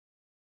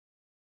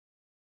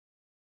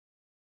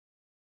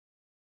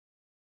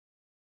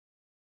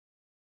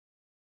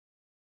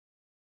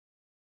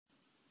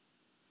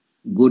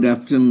Good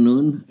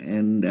afternoon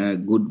and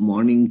good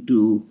morning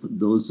to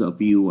those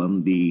of you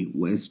on the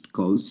West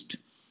Coast.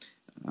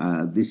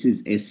 This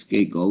is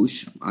SK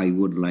Ghosh. I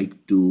would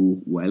like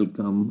to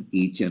welcome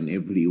each and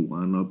every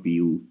one of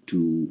you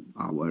to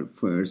our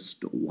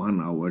first 1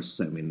 hour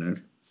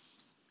seminar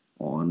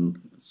on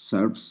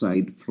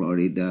Surfside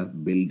Florida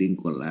building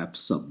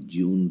collapse of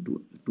June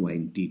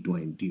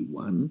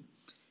 2021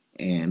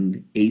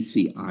 and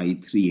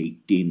ACI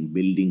 318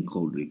 building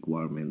code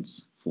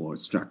requirements for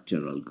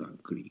structural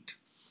concrete.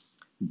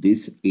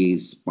 This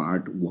is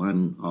part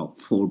one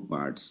of 4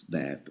 parts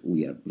that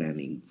we are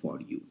planning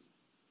for you.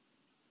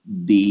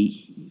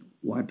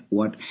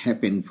 What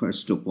happened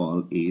first of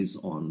all is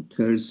on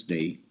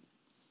Thursday,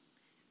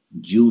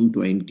 June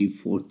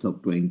 24th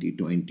of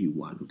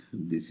 2021.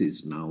 This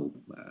is now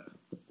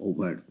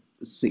over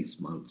 6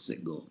 months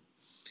ago.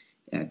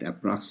 At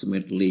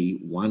approximately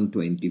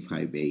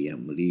 1:25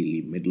 a.m.,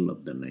 really middle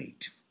of the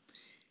night,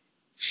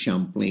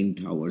 Champlain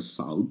Towers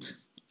South,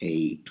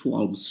 a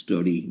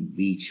 12-story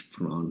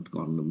beachfront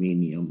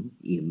condominium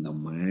in the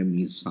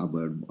Miami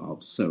suburb of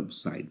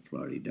Surfside,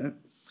 Florida,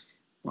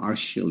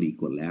 partially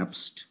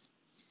collapsed.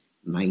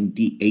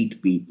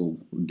 98 people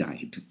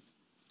died.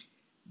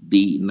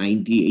 The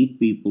 98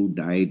 people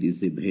died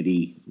is a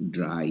very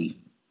dry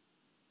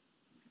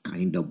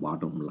kind of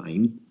bottom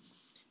line.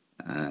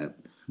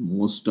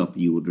 Most of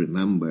you would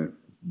remember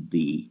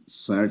the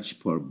search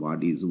for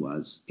bodies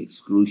was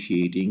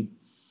excruciating.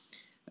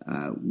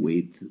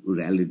 With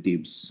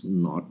relatives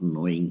not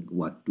knowing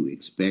what to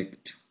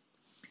expect.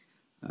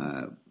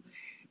 A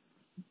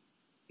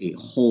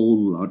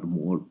whole lot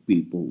more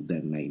people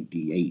than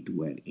 98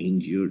 were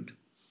injured,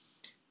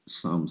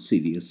 some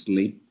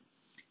seriously,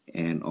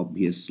 and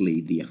obviously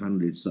the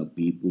hundreds of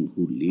people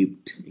who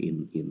lived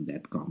in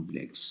that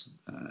complex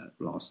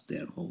lost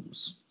their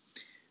homes.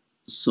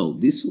 So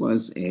this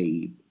was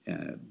a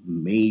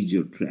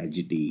major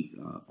tragedy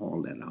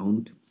all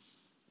around.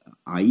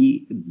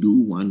 I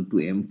do want to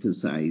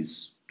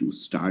emphasize to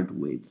start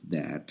with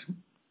that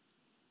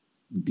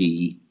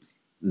the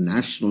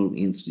National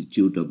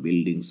Institute of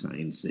Building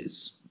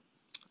Sciences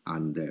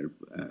under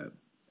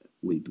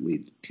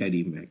with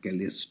Terry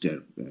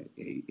McAllister,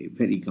 a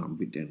very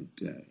competent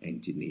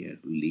engineer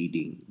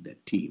leading the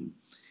team,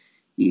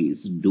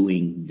 is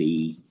doing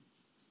the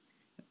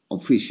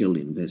official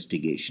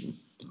investigation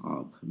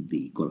of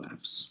the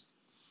collapse.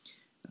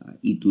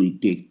 It will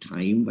take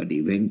time, but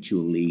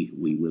eventually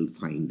we will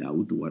find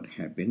out what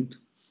happened.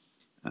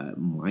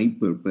 My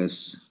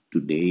purpose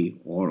today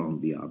or on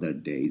the other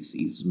days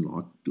is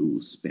not to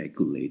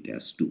speculate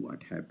as to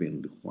what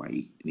happened,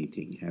 why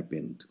anything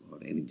happened, or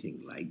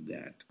anything like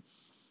that.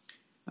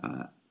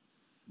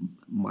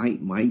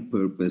 My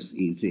purpose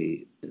is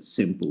a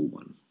simple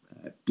one.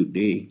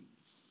 Today,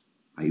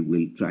 I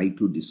will try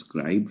to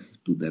describe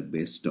to the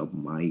best of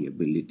my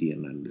ability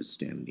and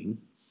understanding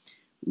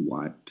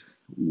what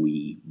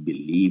we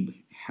believe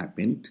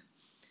happened,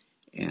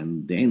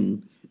 and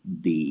then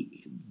the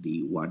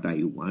what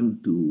I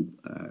want to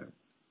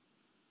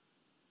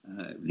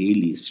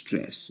really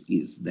stress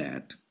is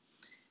that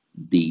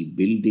the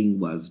building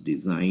was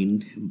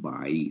designed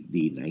by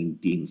the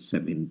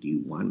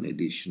 1971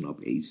 edition of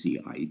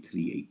ACI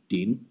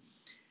 318.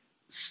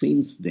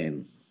 Since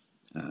then,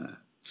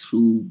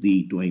 through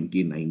the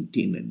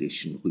 2019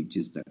 edition, which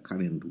is the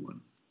current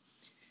one,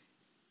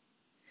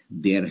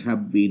 there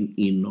have been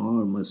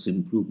enormous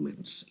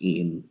improvements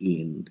in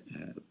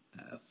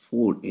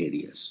 4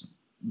 areas: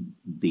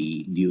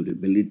 the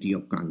durability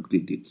of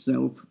concrete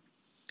itself,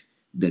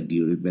 the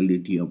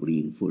durability of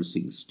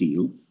reinforcing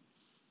steel,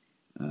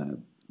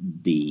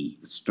 the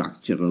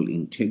structural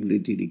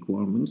integrity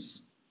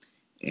requirements,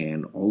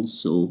 and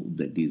also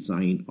the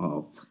design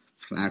of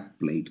flat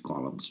plate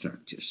column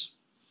structures.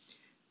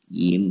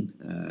 In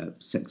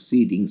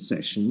succeeding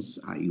sessions,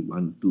 I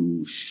want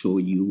to show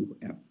you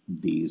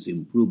these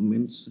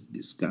improvements,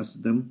 discuss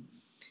them,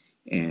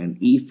 and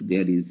if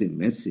there is a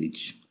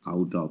message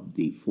out of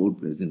the 4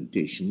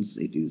 presentations,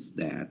 it is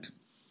that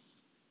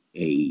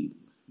a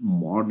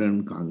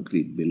modern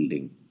concrete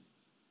building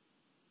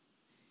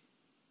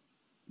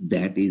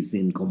that is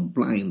in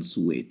compliance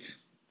with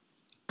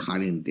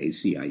current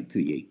ACI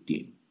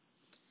 318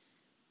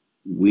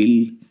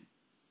 will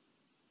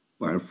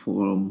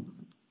perform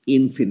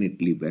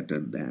infinitely better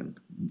than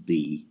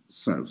the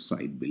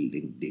Surfside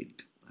building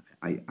did.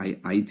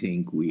 I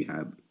think we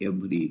have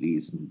every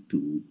reason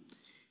to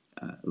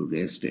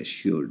rest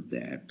assured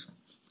that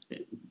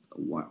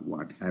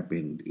what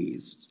happened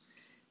is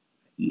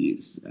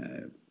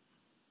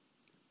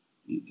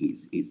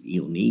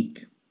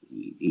unique.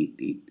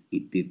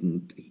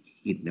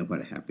 It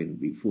never happened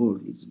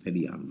before. It's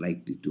very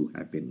unlikely to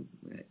happen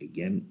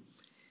again,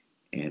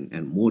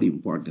 and more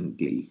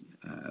importantly,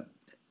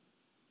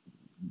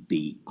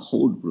 the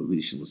code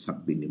provisions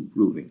have been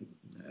improving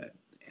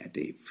at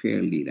a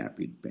fairly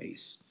rapid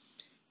pace,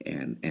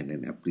 and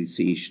an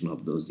appreciation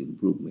of those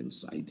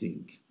improvements, I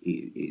think,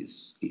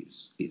 is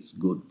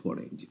good for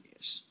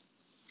engineers.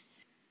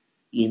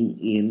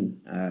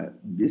 In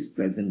this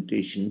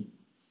presentation,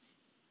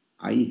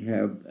 I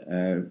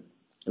have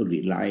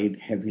relied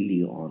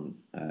heavily on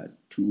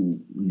two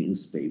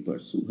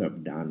newspapers who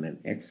have done an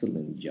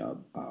excellent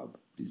job of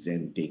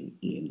presenting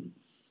in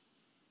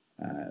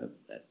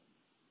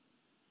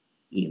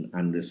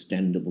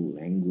understandable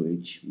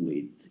language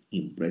with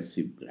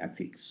impressive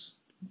graphics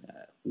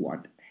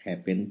what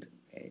happened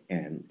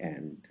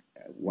and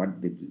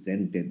what they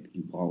presented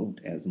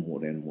evolved as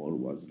more and more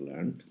was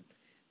learned.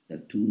 The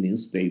two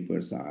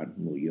newspapers are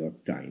New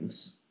York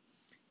Times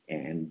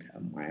and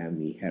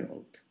Miami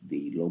Herald,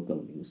 the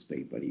local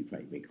newspaper, if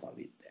I may call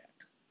it that.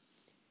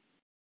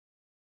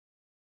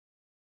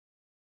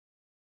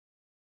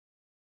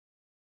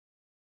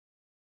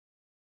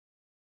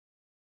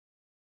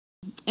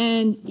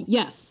 And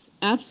yes,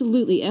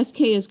 absolutely,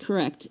 SK is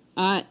correct.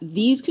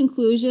 These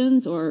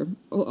conclusions, or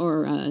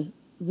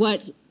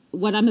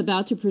what I'm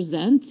about to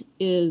present,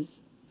 is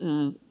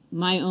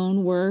my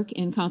own work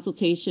in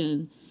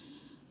consultation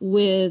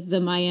with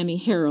the Miami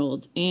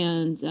Herald,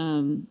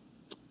 and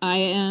I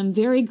am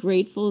very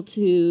grateful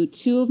to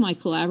two of my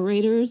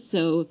collaborators,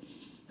 who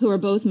are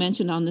both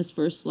mentioned on this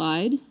first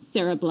slide.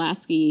 Sarah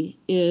Blaskey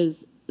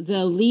is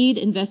the lead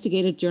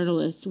investigative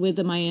journalist with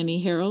the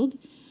Miami Herald,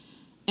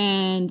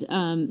 and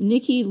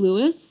Nikki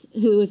Lewis,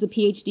 who is a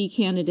PhD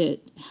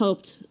candidate,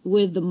 helped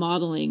with the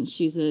modeling.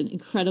 She's an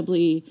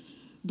incredibly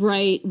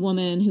bright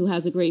woman who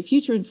has a great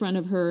future in front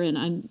of her,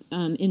 and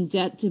I'm in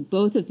debt to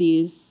both of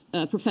these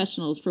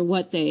professionals for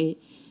what they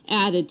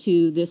added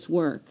to this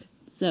work.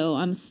 So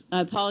I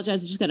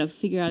apologize. I just got to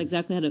figure out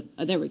exactly how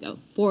to, there we go,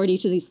 forward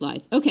each of these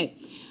slides. Okay,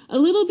 a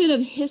little bit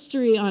of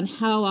history on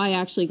how I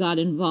actually got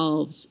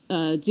involved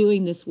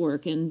doing this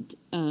work. And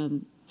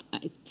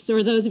so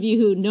for those of you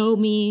who know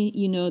me,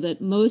 you know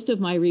that most of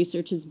my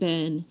research has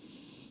been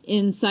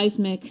in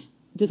seismic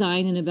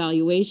design and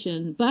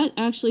evaluation, but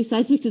actually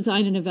seismic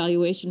design and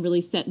evaluation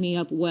really set me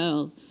up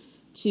well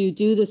to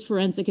do this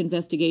forensic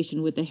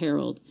investigation with the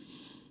Herald.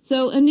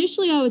 So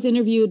initially I was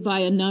interviewed by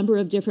a number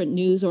of different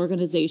news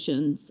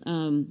organizations,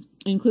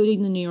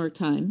 including the New York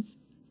Times.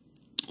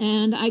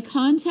 And I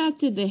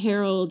contacted the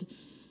Herald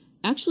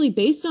actually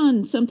based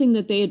on something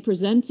that they had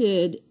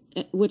presented,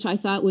 which I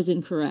thought was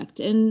incorrect.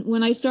 And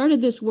when I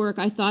started this work,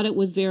 I thought it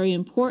was very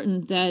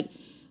important that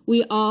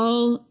we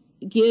all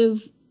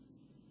give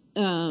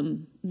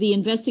the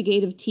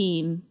investigative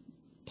team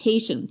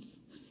patience,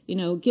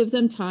 give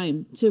them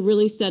time to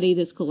really study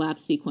this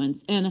collapse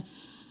sequence. And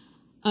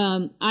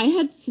I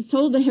had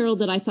told the Herald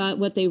that I thought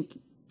what they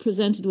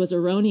presented was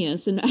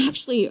erroneous. And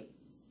actually,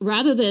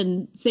 rather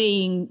than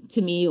saying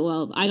to me,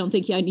 well, I don't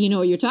think you know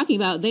what you're talking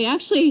about, they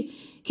actually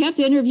kept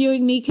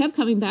interviewing me, kept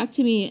coming back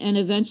to me, and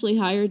eventually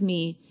hired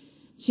me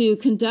to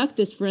conduct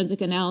this forensic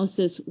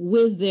analysis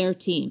with their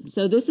team.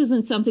 So this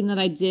isn't something that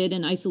I did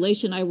in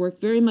isolation. I worked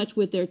very much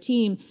with their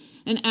team.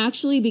 And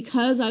actually,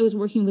 because I was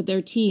working with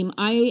their team,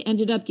 I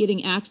ended up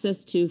getting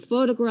access to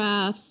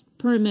photographs,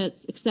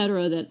 permits,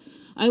 etc., that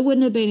I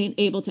wouldn't have been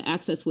able to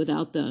access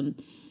without them.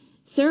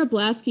 Sarah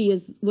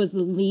Blaskey was the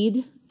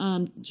lead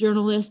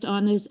journalist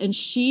on this, and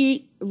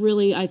she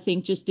really, I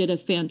think, just did a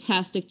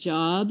fantastic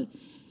job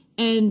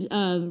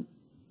and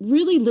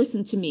really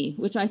listened to me,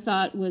 which I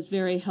thought was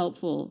very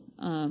helpful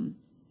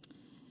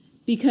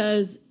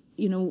because,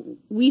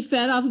 we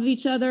fed off of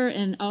each other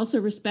and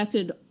also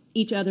respected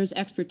each other's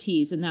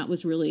expertise, and that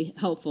was really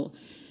helpful.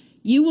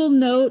 You will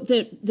note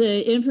that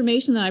the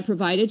information that I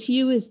provided to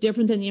you is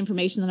different than the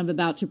information that I'm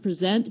about to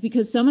present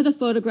because some of the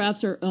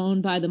photographs are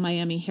owned by the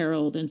Miami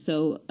Herald, and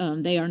so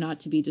they are not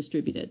to be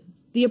distributed.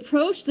 The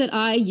approach that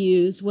I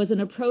used was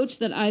an approach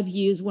that I've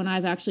used when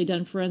I've actually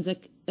done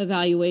forensic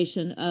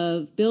evaluation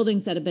of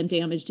buildings that have been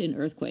damaged in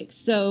earthquakes.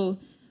 So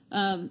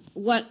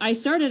what I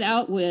started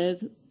out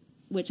with,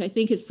 which I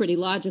think is pretty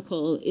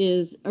logical,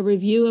 is a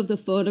review of the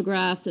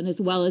photographs and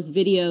as well as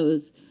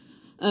videos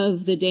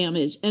of the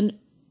damage. And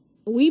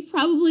we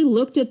probably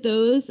looked at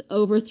those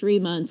over 3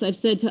 months. I've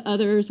said to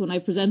others when I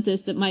present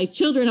this that my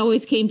children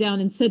always came down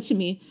and said to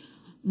me,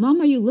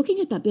 Mom, are you looking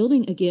at that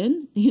building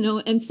again?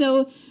 And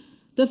so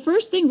the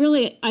first thing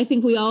really I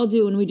think we all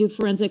do when we do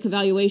forensic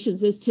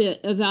evaluations is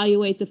to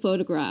evaluate the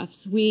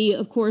photographs. We,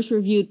 of course,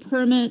 reviewed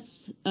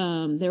permits.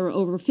 There were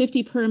over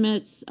 50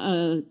 permits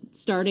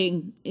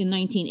starting in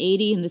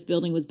 1980, and this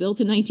building was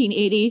built in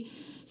 1980.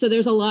 So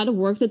there's a lot of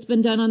work that's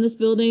been done on this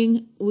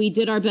building. We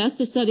did our best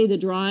to study the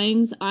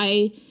drawings.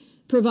 I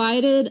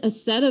provided a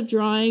set of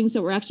drawings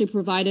that were actually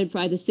provided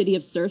by the city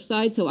of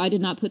Surfside, so I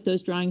did not put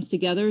those drawings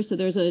together. So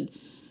there's a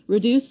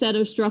reduced set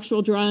of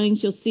structural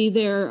drawings. You'll see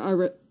there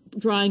are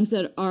drawings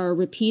that are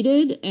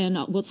repeated, and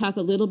we'll talk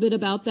a little bit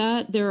about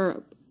that. There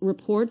are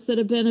reports that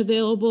have been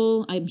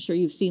available. I'm sure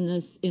you've seen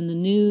this in the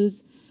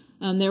news.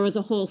 There was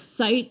a whole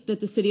site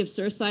that the city of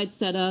Surfside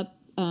set up,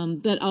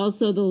 but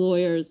also the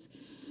lawyers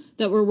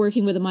that were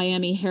working with the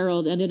Miami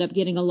Herald ended up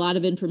getting a lot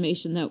of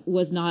information that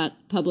was not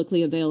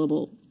publicly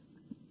available.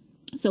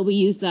 So we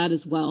used that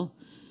as well.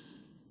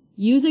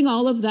 Using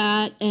all of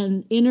that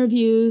and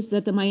interviews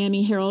that the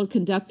Miami Herald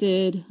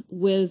conducted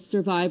with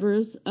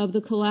survivors of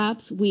the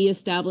collapse, we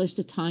established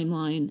a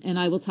timeline, and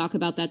I will talk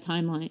about that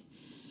timeline.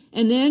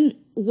 And then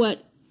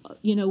what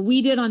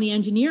we did on the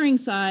engineering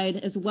side,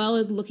 as well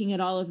as looking at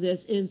all of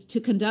this, is to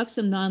conduct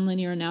some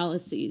nonlinear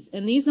analyses.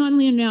 And these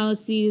nonlinear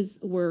analyses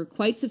were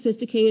quite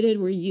sophisticated.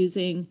 We're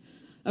using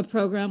a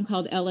program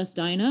called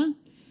LS-DYNA.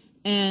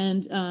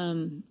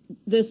 And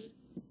this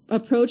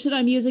approach that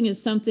I'm using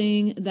is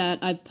something that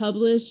I've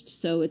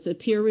published. So it's a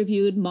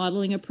peer-reviewed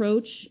modeling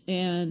approach.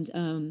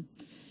 And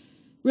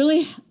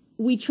really,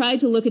 we tried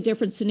to look at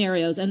different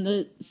scenarios. And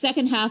the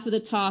second half of the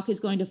talk is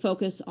going to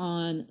focus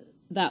on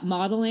that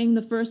modeling.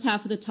 The first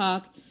half of the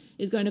talk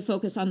is going to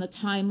focus on the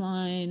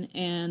timeline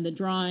and the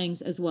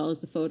drawings as well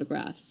as the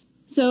photographs.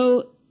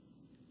 So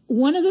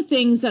one of the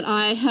things that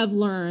I have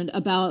learned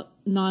about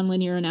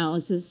nonlinear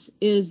analysis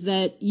is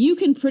that you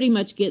can pretty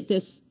much get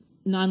this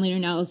nonlinear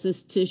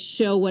analysis to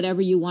show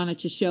whatever you want it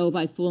to show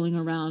by fooling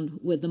around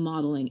with the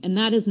modeling. And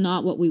that is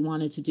not what we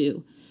wanted to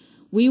do.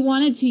 We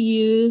wanted to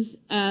use,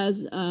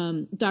 as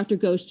Dr.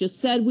 Ghosh just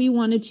said, we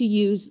wanted to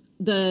use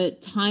the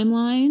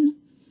timeline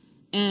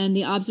and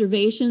the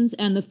observations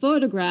and the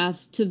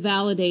photographs to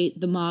validate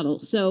the model.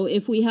 So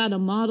if we had a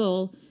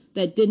model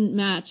that didn't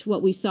match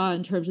what we saw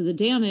in terms of the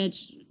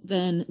damage,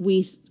 then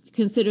we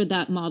considered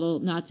that model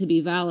not to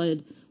be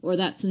valid, or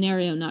that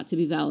scenario not to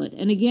be valid.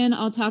 And again,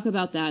 I'll talk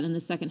about that in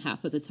the second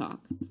half of the talk.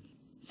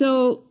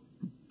 So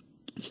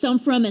some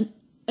from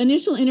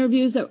initial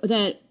interviews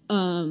that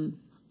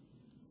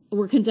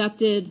were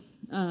conducted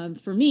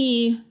for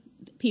me,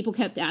 people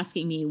kept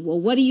asking me, well,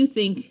 what do you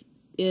think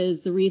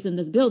is the reason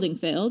that the building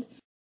failed?